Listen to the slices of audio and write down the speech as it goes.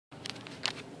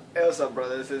Hey, what's up,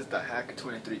 brother? This is the Hacker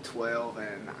 2312,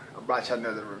 and I brought you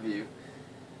another review.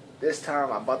 This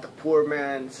time I bought the poor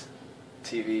man's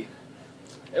TV.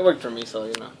 It worked for me, so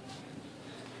you know.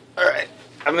 Alright,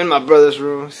 I'm in my brother's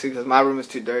room, see, because my room is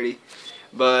too dirty.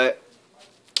 But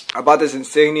I bought this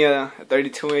Insignia, a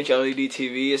 32-inch LED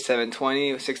TV, a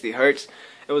 720 with 60 hertz.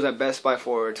 It was at Best Buy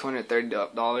for $230, and I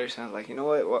was like, you know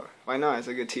what? Why not? It's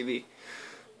a good TV.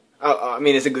 I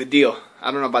mean, it's a good deal.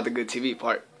 I don't know about the good TV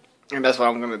part. And that's what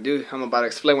I'm going to do. I'm about to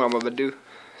explain what I'm going to do.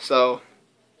 So,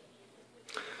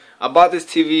 I bought this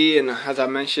TV, and as I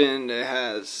mentioned,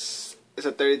 it's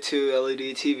a 32 LED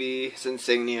TV. It's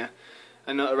Insignia.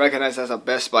 I recognize that's a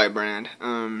Best Buy brand.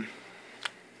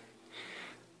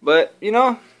 But, you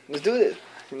know, let's do this.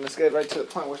 Let's get right to the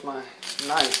point. Where's my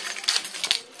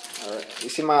knife? Alright, you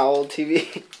see my old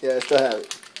TV? Yeah, I still have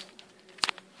it.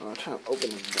 Oh, I'm trying to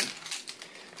open this thing.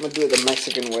 I'm going to do it the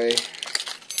Mexican way.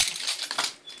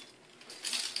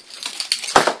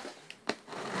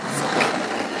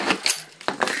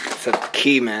 It's a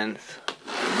key, man.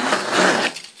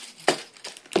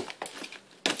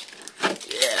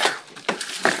 Yeah.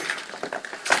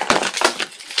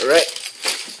 Alright.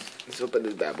 Let's open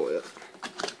this bad boy up.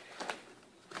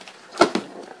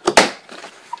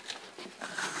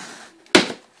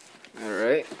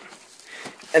 Alright.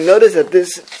 And notice that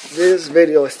this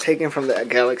video is taken from the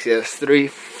Galaxy S3.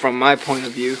 From my point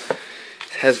of view,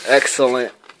 it has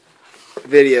excellent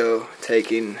video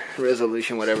taking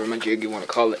resolution, whatever you want to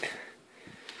call it.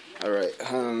 Alright,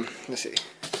 let's see.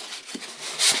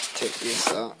 Take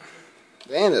this out.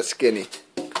 Man, that's skinny.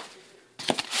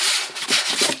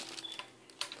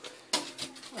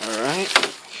 Alright,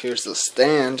 here's the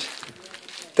stand.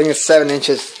 I think it's 7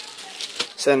 inches.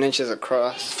 7 inches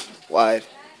across, wide.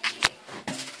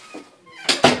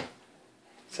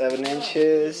 7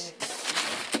 inches.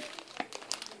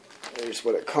 There's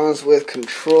what it comes with.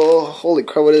 Control. Holy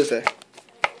crap, what is that?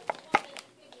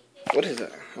 What is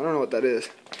that? I don't know what that is.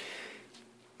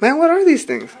 Man, what are these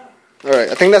things? Alright,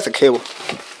 I think that's a cable.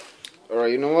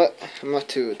 Alright, you know what? I'm going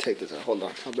to take this out. Hold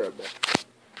on. I'll be right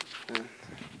back.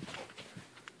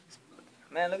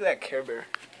 Man, look at that Care Bear.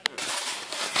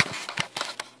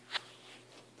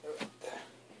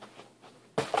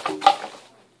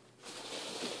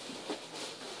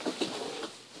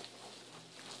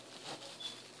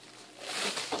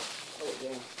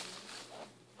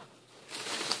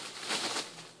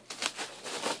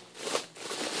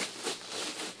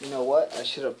 You know what? I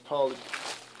should have probably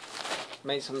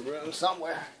made some room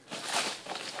somewhere.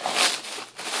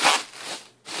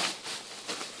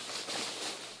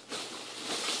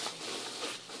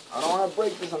 I don't want to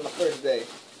break this on the first day.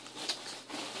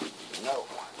 No.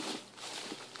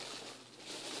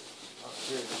 Oh,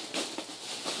 seriously.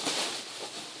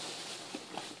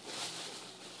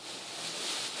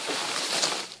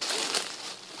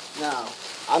 Now,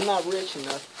 I'm not rich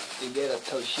enough to get a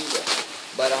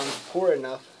Toshiba, but I'm poor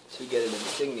enough to get an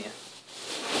Insignia.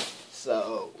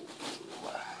 So,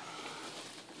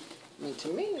 I mean, to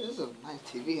me, this is a nice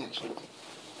TV, actually.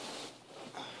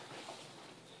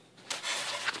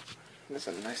 This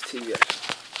is a nice TV,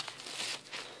 actually.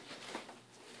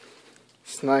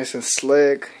 It's nice and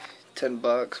slick.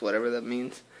 $10, whatever that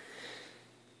means.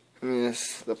 I mean,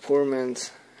 it's the poor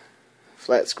man's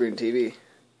flat screen TV.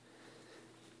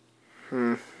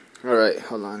 Alright,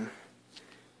 hold on.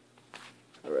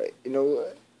 Alright, you know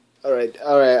what? Alright,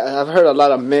 I've heard a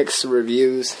lot of mixed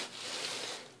reviews.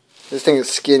 This thing is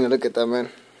skinny, look at that,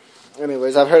 man.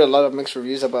 Anyways, I've heard a lot of mixed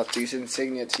reviews about these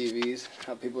Insignia TVs.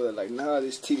 How people are like, nah,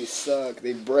 these TVs suck,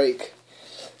 they break.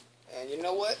 And you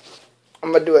know what?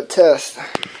 I'm gonna do a test.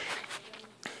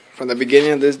 From the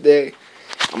beginning of this day,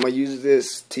 I'm gonna use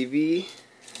this TV,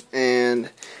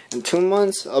 and in 2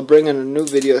 months, I'll bring in a new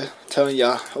video telling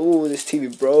y'all, oh, this TV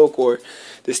broke, or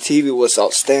this TV was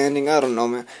outstanding. I don't know,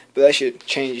 man. But that should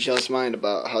change y'all's mind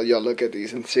about how y'all look at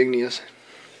these Insignias.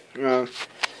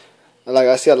 Like,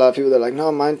 I see a lot of people that are like,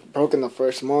 no, mine broke in the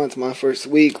first month, my first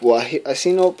week. Well, I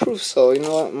see no proof, so you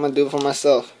know what? I'm going to do it for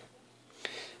myself.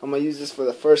 I'm going to use this for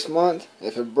the first month.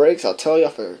 If it breaks, I'll tell you.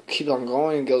 If it keeps on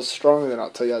going and goes stronger, then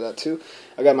I'll tell y'all that too.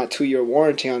 I got my 2-year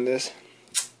warranty on this.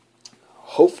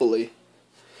 Hopefully.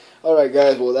 Alright,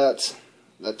 guys, well, that's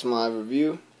my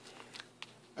review.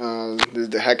 This is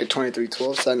the Hacker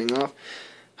 2312 signing off.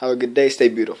 Have a good day. Stay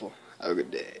beautiful. Have a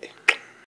good day.